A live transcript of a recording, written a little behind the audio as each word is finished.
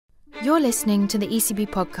You're listening to the ECB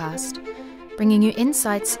podcast, bringing you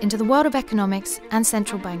insights into the world of economics and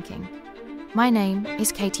central banking. My name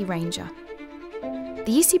is Katie Ranger. The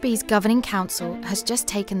ECB's Governing Council has just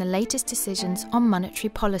taken the latest decisions on monetary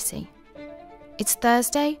policy. It's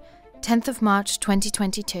Thursday, 10th of March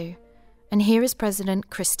 2022, and here is President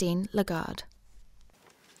Christine Lagarde.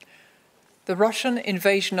 The Russian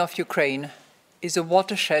invasion of Ukraine is a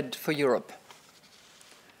watershed for Europe.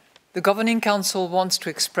 The Governing Council wants to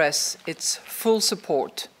express its full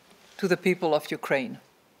support to the people of Ukraine.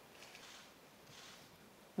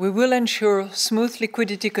 We will ensure smooth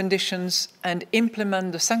liquidity conditions and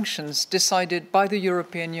implement the sanctions decided by the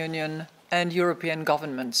European Union and European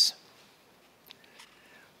governments.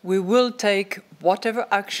 We will take whatever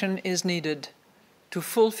action is needed to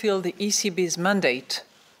fulfill the ECB's mandate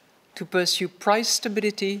to pursue price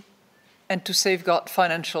stability and to safeguard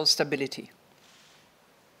financial stability.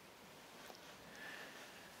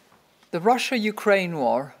 The Russia-Ukraine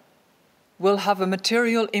war will have a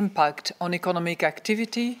material impact on economic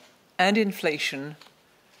activity and inflation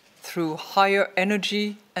through higher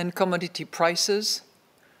energy and commodity prices,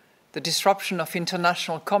 the disruption of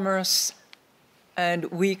international commerce,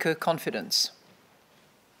 and weaker confidence.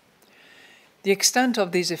 The extent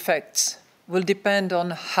of these effects will depend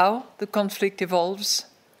on how the conflict evolves,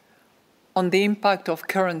 on the impact of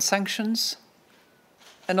current sanctions,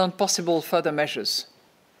 and on possible further measures.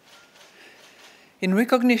 In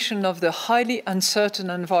recognition of the highly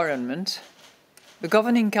uncertain environment, the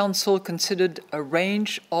Governing Council considered a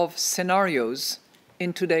range of scenarios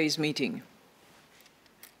in today's meeting.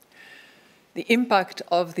 The impact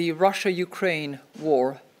of the Russia-Ukraine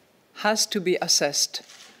war has to be assessed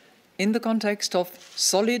in the context of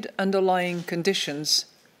solid underlying conditions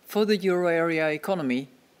for the euro area economy,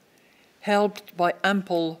 helped by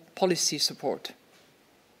ample policy support.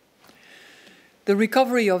 The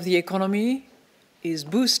recovery of the economy is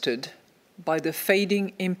boosted by the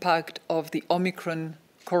fading impact of the Omicron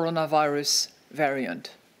coronavirus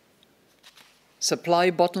variant.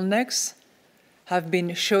 Supply bottlenecks have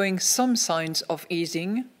been showing some signs of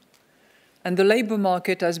easing, and the labour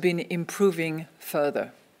market has been improving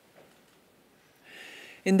further.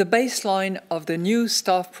 In the baseline of the new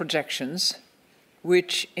staff projections,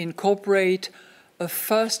 which incorporate a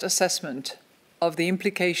first assessment of the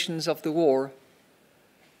implications of the war,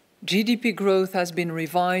 GDP growth has been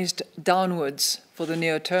revised downwards for the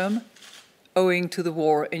near term, owing to the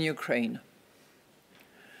war in Ukraine.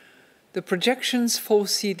 The projections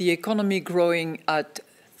foresee the economy growing at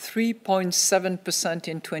 3.7%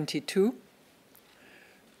 in 22,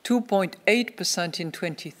 2.8% in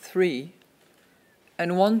 23,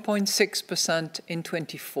 and 1.6% in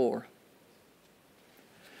 24.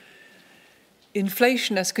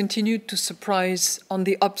 Inflation has continued to surprise on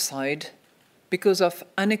the upside because of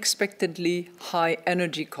unexpectedly high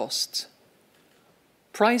energy costs.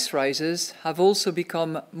 Price rises have also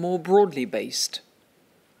become more broadly based.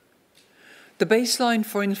 The baseline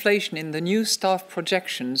for inflation in the new staff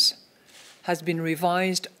projections has been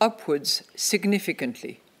revised upwards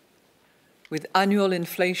significantly, with annual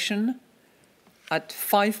inflation at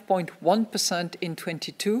 5.1% in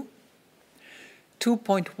 22,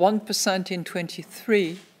 2.1% in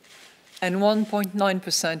 23, and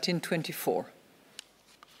 1.9% in 24.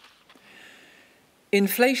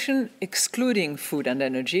 Inflation, excluding food and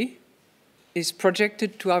energy, is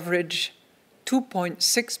projected to average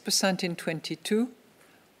 2.6% in 22,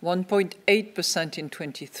 1.8% in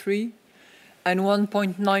 23, and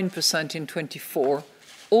 1.9% in 24,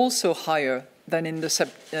 also higher than in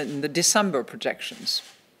the December projections.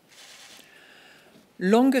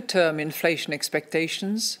 Longer-term inflation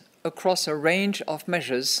expectations across a range of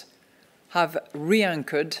measures have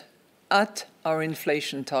re-anchored at our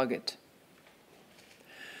inflation target.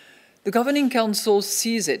 The Governing Council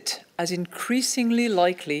sees it as increasingly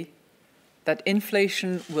likely that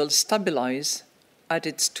inflation will stabilize at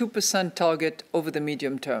its 2% target over the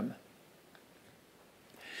medium term.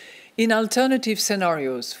 In alternative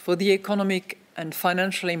scenarios for the economic and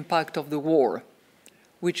financial impact of the war,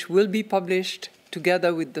 which will be published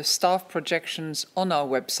together with the staff projections on our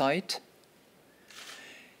website,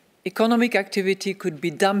 economic activity could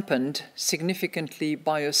be dampened significantly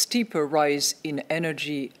by a steeper rise in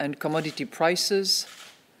energy and commodity prices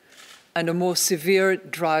and a more severe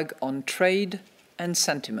drag on trade and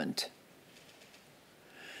sentiment.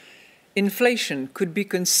 Inflation could be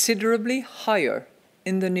considerably higher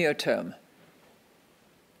in the near term.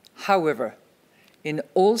 However, in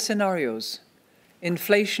all scenarios,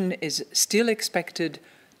 inflation is still expected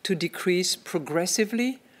to decrease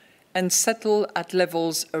progressively and settle at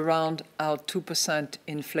levels around our 2%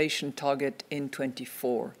 inflation target in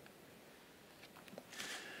 24.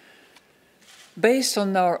 Based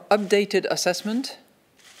on our updated assessment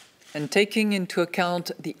and taking into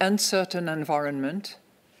account the uncertain environment,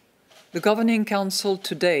 the Governing Council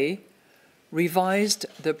today revised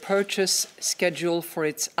the purchase schedule for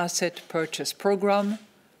its asset purchase programme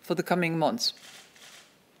for the coming months.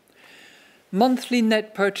 Monthly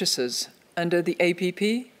net purchases under the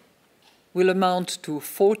APP will amount to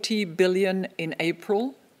 40 billion in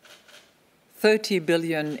April, 30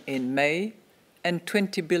 billion in May, and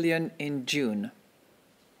 20 billion in June.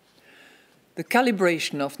 The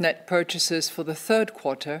calibration of net purchases for the third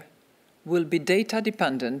quarter will be data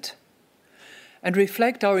dependent and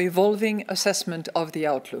reflect our evolving assessment of the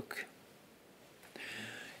outlook.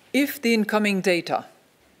 If the incoming data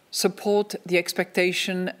support the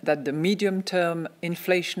expectation that the medium-term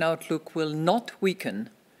inflation outlook will not weaken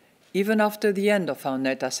even after the end of our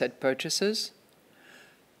net asset purchases,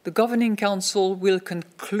 the Governing Council will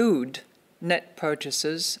conclude net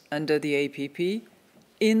purchases under the APP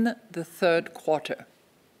in the third quarter.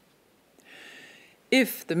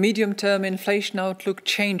 If the medium-term inflation outlook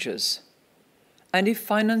changes, and if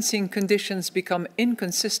financing conditions become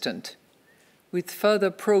inconsistent with further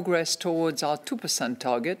progress towards our 2%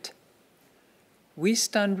 target, we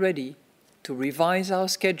stand ready to revise our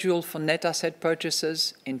schedule for net asset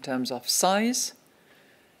purchases in terms of size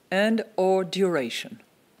and/or duration.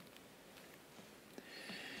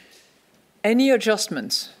 Any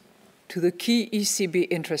adjustments to the key ECB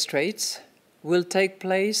interest rates will take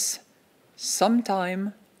place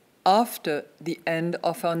sometime after the end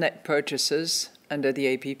of our net purchases under the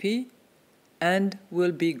APP and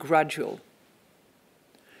will be gradual.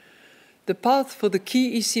 The path for the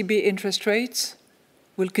key ECB interest rates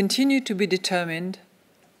will continue to be determined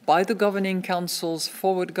by the Governing Council's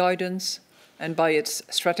forward guidance and by its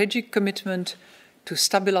strategic commitment to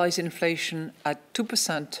stabilize inflation at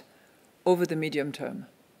 2% over the medium term.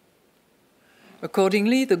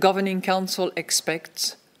 Accordingly, the Governing Council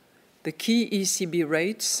expects the key ECB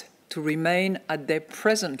rates to remain at their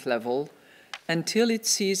present level until it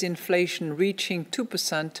sees inflation reaching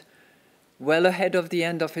 2%, well ahead of the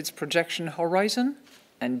end of its projection horizon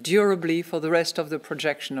and durably for the rest of the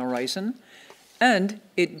projection horizon, and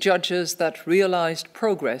it judges that realized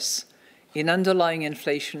progress in underlying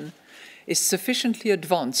inflation is sufficiently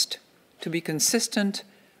advanced to be consistent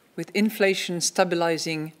with inflation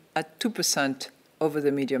stabilizing at 2% over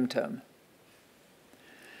the medium term.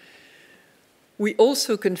 We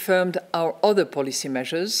also confirmed our other policy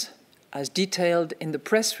measures, as detailed in the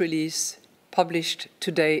press release published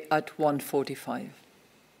today at 1:45.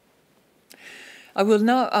 I will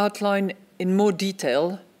now outline in more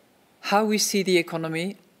detail how we see the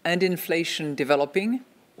economy and inflation developing,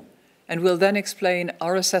 and will then explain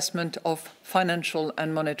our assessment of financial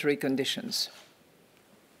and monetary conditions.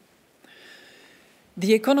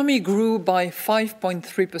 The economy grew by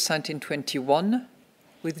 5.3% in 2021,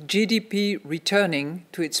 with GDP returning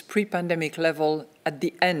to its pre-pandemic level at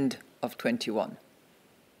the end of 2021.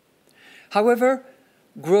 However,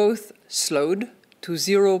 growth slowed to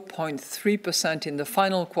 0.3% in the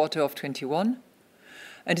final quarter of 2021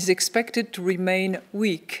 and is expected to remain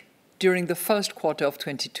weak during the first quarter of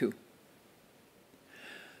 2022.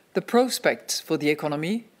 The prospects for the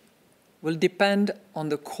economy will depend on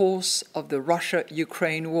the course of the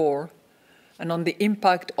Russia-Ukraine war and on the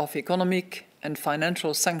impact of economic and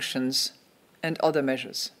financial sanctions and other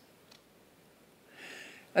measures.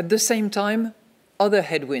 At the same time, other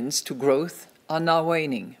headwinds to growth are now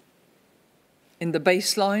waning. In the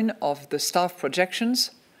baseline of the staff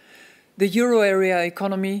projections, the euro area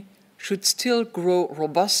economy should still grow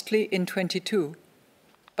robustly in 2022,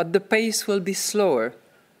 but the pace will be slower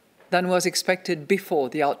than was expected before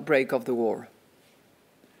the outbreak of the war.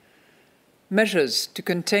 Measures to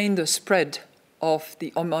contain the spread of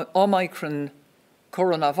the Omicron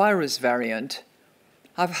coronavirus variant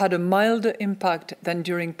have had a milder impact than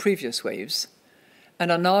during previous waves and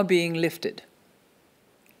are now being lifted.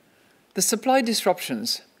 The supply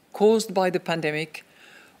disruptions caused by the pandemic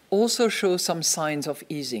also show some signs of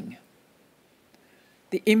easing.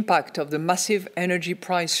 The impact of the massive energy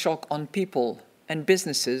price shock on people and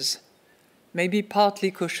businesses may be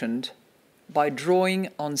partly cushioned by drawing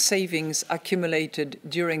on savings accumulated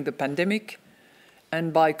during the pandemic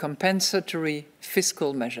and by compensatory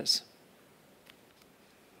fiscal measures.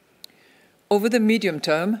 Over the medium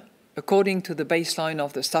term, according to the baseline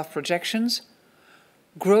of the staff projections,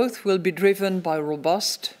 growth will be driven by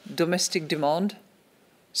robust domestic demand,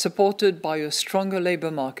 supported by a stronger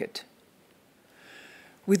labour market.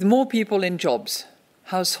 With more people in jobs,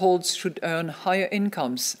 households should earn higher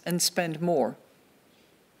incomes and spend more.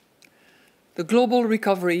 The global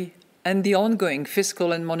recovery and the ongoing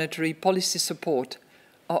fiscal and monetary policy support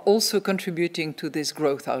are also contributing to this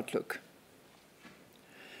growth outlook.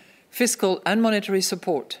 Fiscal and monetary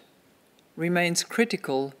support remains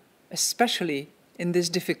critical, especially in this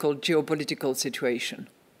difficult geopolitical situation.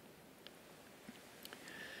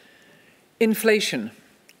 Inflation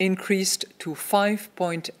increased to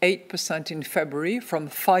 5.8% in February from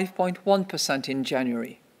 5.1% in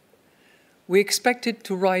January. We expect it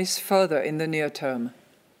to rise further in the near term.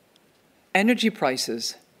 Energy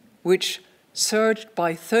prices, which surged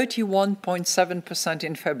by 31.7%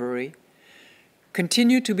 in February,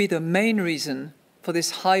 continue to be the main reason for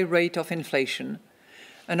this high rate of inflation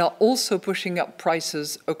and are also pushing up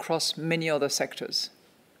prices across many other sectors.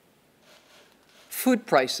 Food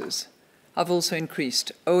prices have also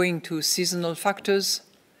increased owing to seasonal factors,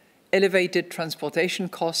 elevated transportation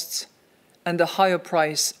costs, and the higher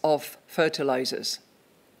price of fertilizers.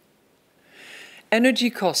 Energy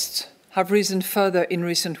costs have risen further in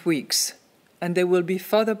recent weeks, and there will be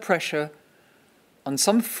further pressure on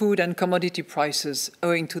some food and commodity prices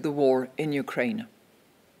owing to the war in Ukraine.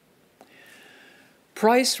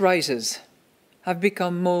 Price rises have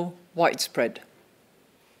become more widespread.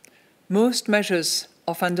 Most measures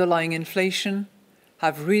of underlying inflation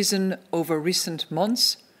have risen over recent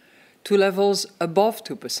months to levels above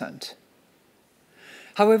 2%.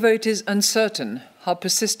 However, it is uncertain how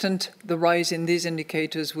persistent the rise in these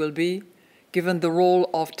indicators will be, given the role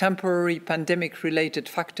of temporary pandemic-related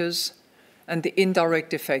factors and the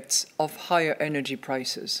indirect effects of higher energy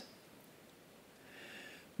prices.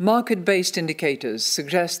 Market-based indicators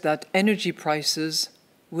suggest that energy prices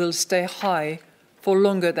will stay high for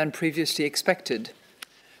longer than previously expected,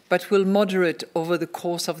 but will moderate over the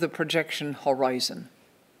course of the projection horizon.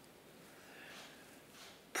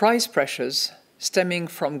 Price pressures stemming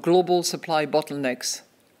from global supply bottlenecks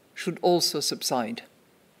should also subside.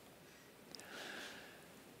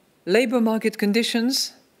 Labour market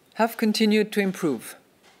conditions have continued to improve,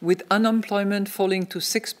 with unemployment falling to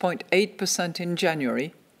 6.8% in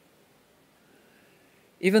January.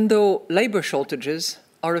 Even though labour shortages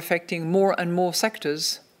are affecting more and more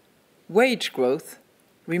sectors, wage growth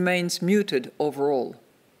remains muted overall.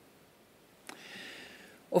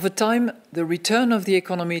 Over time, the return of the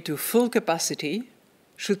economy to full capacity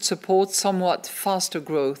should support somewhat faster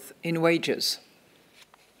growth in wages.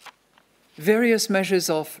 Various measures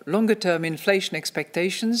of longer-term inflation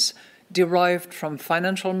expectations derived from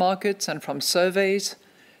financial markets and from surveys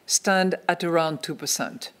stand at around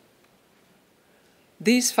 2%.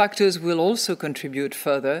 These factors will also contribute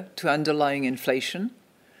further to underlying inflation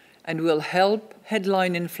and will help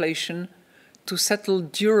headline inflation to settle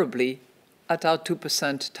durably at our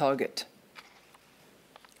 2% target.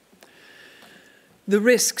 The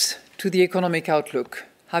risks to the economic outlook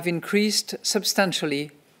have increased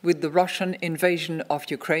substantially with the Russian invasion of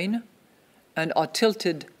Ukraine and are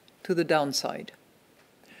tilted to the downside.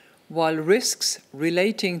 While risks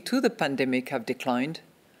relating to the pandemic have declined,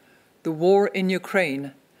 the war in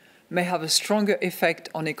Ukraine may have a stronger effect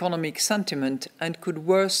on economic sentiment and could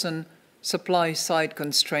worsen supply-side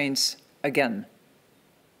constraints again.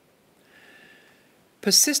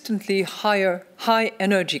 Persistently high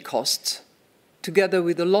energy costs, together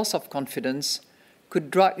with a loss of confidence, could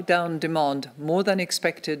drag down demand more than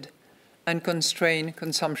expected and constrain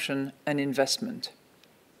consumption and investment.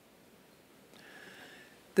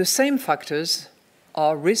 The same factors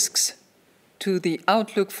are risks to the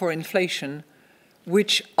outlook for inflation,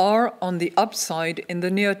 which are on the upside in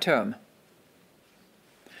the near term.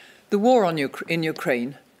 The war in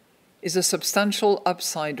Ukraine is a substantial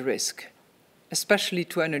upside risk, especially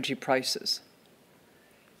to energy prices.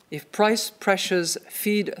 If price pressures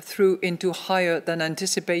feed through into higher than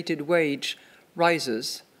anticipated wage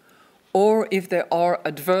rises, or if there are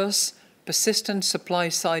adverse, persistent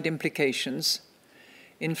supply-side implications,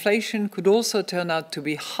 inflation could also turn out to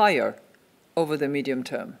be higher over the medium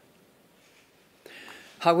term.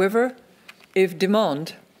 However, if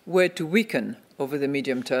demand were to weaken over the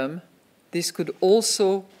medium term, this could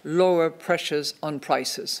also lower pressures on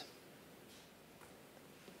prices.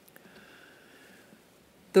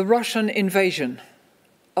 The Russian invasion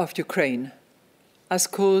of Ukraine has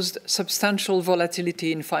caused substantial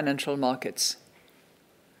volatility in financial markets.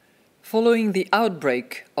 Following the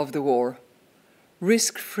outbreak of the war,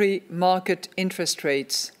 risk-free market interest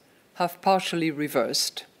rates have partially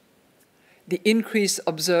reversed. The increase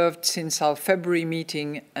observed since our February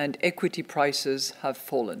meeting and equity prices have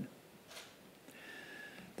fallen.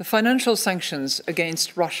 The financial sanctions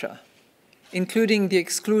against Russia, including the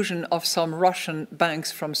exclusion of some Russian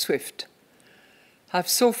banks from SWIFT, have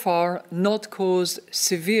so far not caused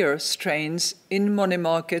severe strains in money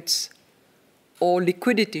markets or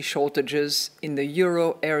liquidity shortages in the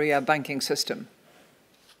euro area banking system.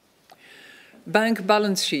 Bank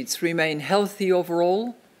balance sheets remain healthy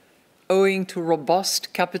overall, owing to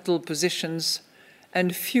robust capital positions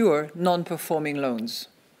and fewer non-performing loans.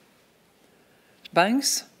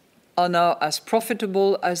 Banks are now as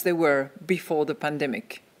profitable as they were before the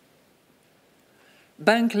pandemic.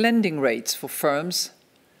 Bank lending rates for firms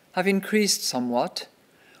have increased somewhat,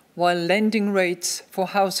 while lending rates for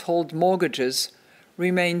household mortgages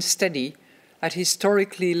remain steady at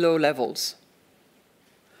historically low levels.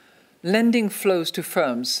 Lending flows to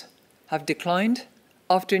firms have declined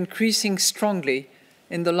after increasing strongly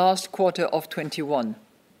in the last quarter of 2021.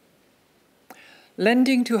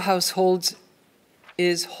 Lending to households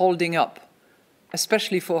is holding up,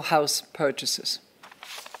 especially for house purchases.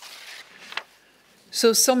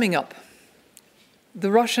 So summing up,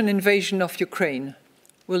 the Russian invasion of Ukraine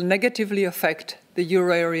will negatively affect the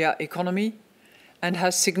euro area economy and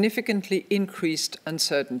has significantly increased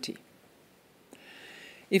uncertainty.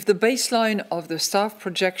 If the baseline of the staff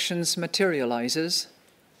projections materializes,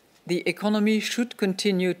 the economy should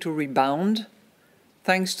continue to rebound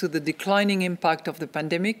thanks to the declining impact of the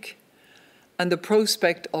pandemic and the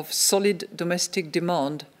prospect of solid domestic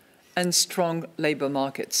demand and strong labour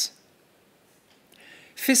markets.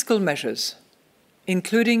 Fiscal measures,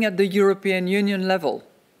 including at the European Union level,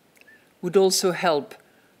 would also help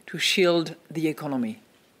to shield the economy.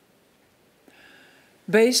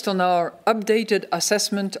 Based on our updated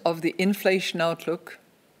assessment of the inflation outlook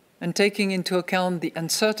and taking into account the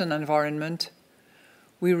uncertain environment,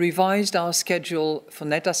 we revised our schedule for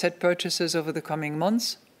net asset purchases over the coming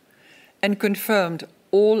months and confirmed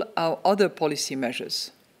all our other policy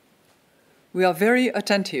measures. We are very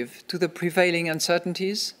attentive to the prevailing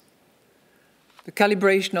uncertainties. The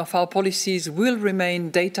calibration of our policies will remain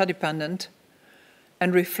data-dependent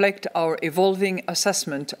and reflect our evolving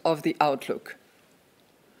assessment of the outlook.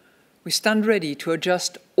 We stand ready to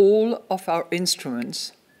adjust all of our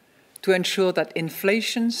instruments to ensure that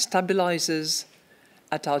inflation stabilizes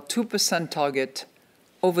at our 2% target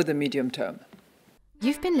over the medium term.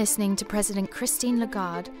 You've been listening to President Christine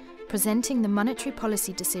Lagarde presenting the monetary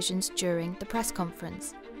policy decisions during the press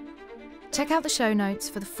conference. Check out the show notes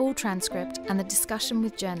for the full transcript and the discussion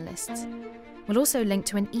with journalists. We'll also link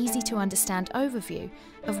to an easy-to-understand overview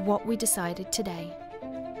of what we decided today.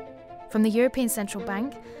 From the European Central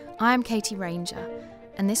Bank, I am Katie Ranger,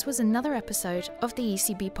 and this was another episode of the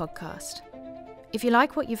ECB podcast. If you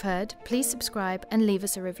like what you've heard, please subscribe and leave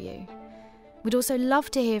us a review. We'd also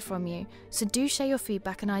love to hear from you, so do share your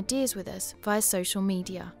feedback and ideas with us via social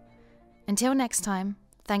media. Until next time,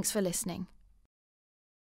 thanks for listening.